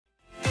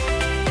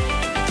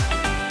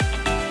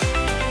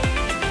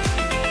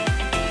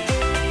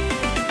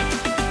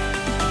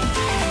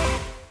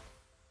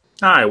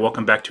Hi,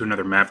 welcome back to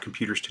another Mav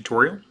Computers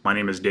tutorial. My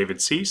name is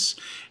David Cease,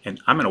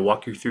 and I'm going to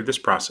walk you through this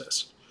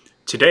process.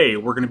 Today,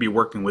 we're going to be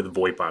working with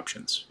VoIP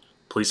options.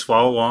 Please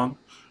follow along.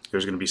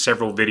 There's going to be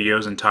several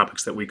videos and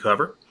topics that we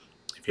cover.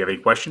 If you have any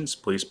questions,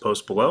 please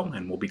post below,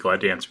 and we'll be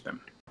glad to answer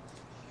them.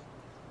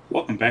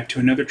 Welcome back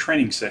to another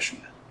training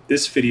session.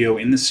 This video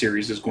in the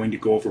series is going to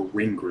go over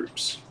ring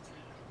groups.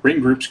 Ring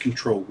groups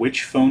control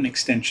which phone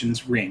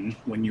extensions ring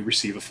when you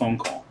receive a phone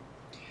call.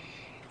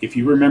 If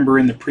you remember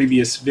in the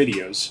previous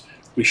videos,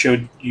 we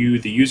showed you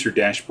the user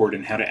dashboard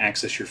and how to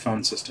access your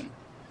phone system.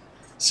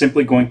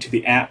 Simply going to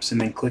the apps and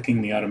then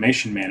clicking the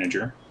automation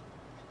manager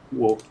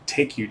will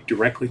take you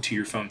directly to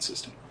your phone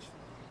system.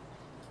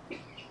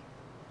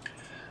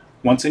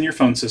 Once in your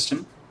phone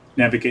system,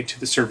 navigate to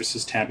the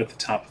Services tab at the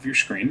top of your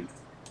screen.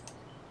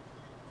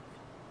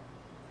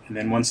 And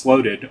then once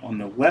loaded, on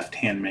the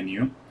left-hand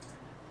menu,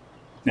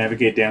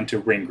 navigate down to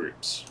Ring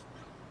Groups.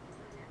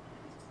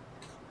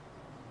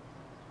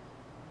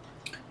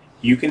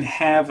 You can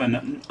have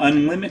an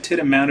unlimited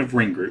amount of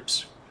ring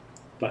groups,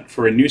 but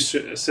for a new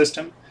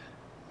system,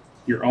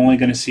 you're only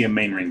going to see a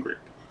main ring group.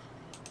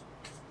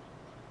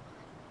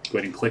 Go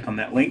ahead and click on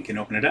that link and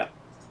open it up.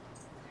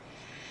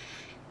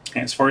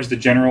 And as far as the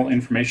general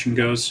information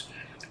goes,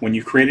 when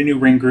you create a new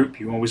ring group,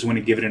 you always want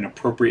to give it an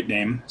appropriate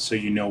name so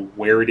you know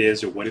where it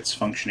is or what it's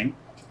functioning.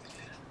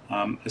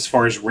 As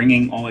far as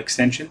ringing all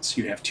extensions,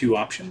 you have two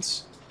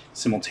options: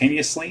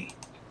 simultaneously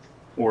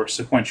or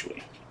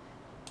sequentially.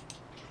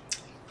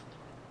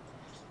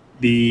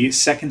 The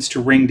seconds to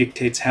ring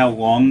dictates how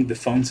long the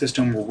phone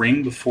system will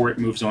ring before it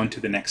moves on to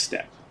the next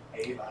step.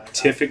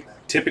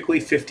 Typically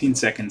 15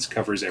 seconds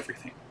covers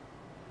everything.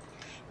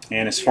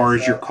 And as far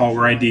as your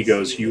caller ID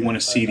goes, you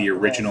want to see the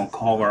original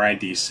caller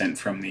ID sent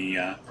from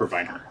the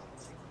provider.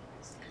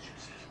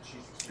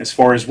 As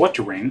far as what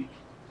to ring,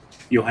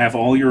 you'll have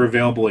all your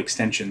available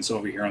extensions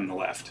over here on the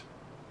left.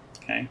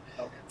 Okay.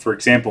 For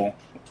example,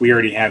 we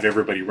already have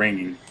everybody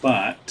ringing,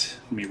 but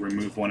let me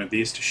remove one of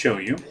these to show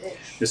you.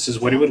 This is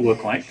what it would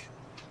look like.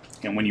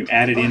 And when you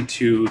add it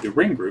into the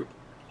ring group,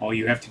 all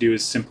you have to do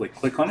is simply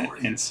click on it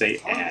and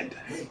say Add.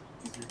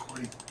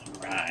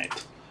 Right.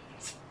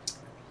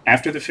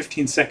 After the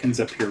 15 seconds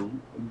up here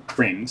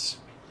rings,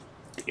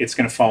 it's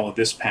going to follow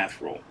this path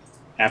rule.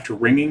 After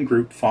ringing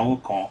group follow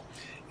call,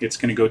 it's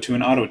going to go to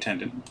an auto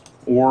attendant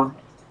or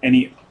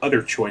any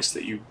other choice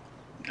that you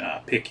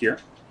pick here.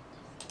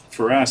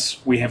 For us,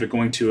 we have it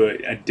going to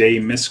a day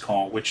missed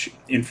call, which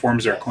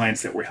informs our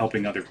clients that we're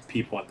helping other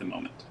people at the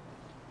moment.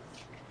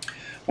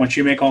 Once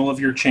you make all of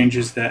your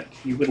changes that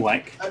you would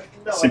like,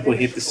 simply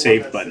hit the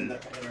Save button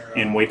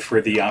and wait for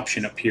the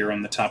option up here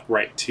on the top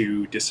right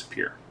to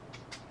disappear.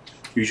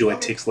 Usually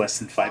it takes less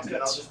than 5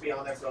 minutes.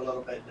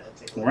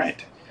 All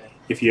right.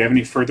 If you have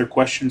any further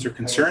questions or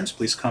concerns,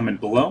 please comment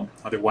below.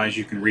 Otherwise,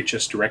 you can reach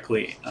us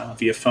directly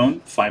via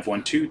phone,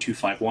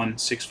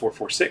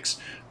 512-251-6446,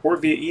 or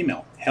via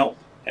email,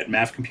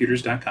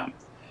 help@mavcomputers.com.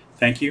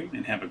 Thank you,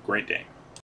 and have a great day.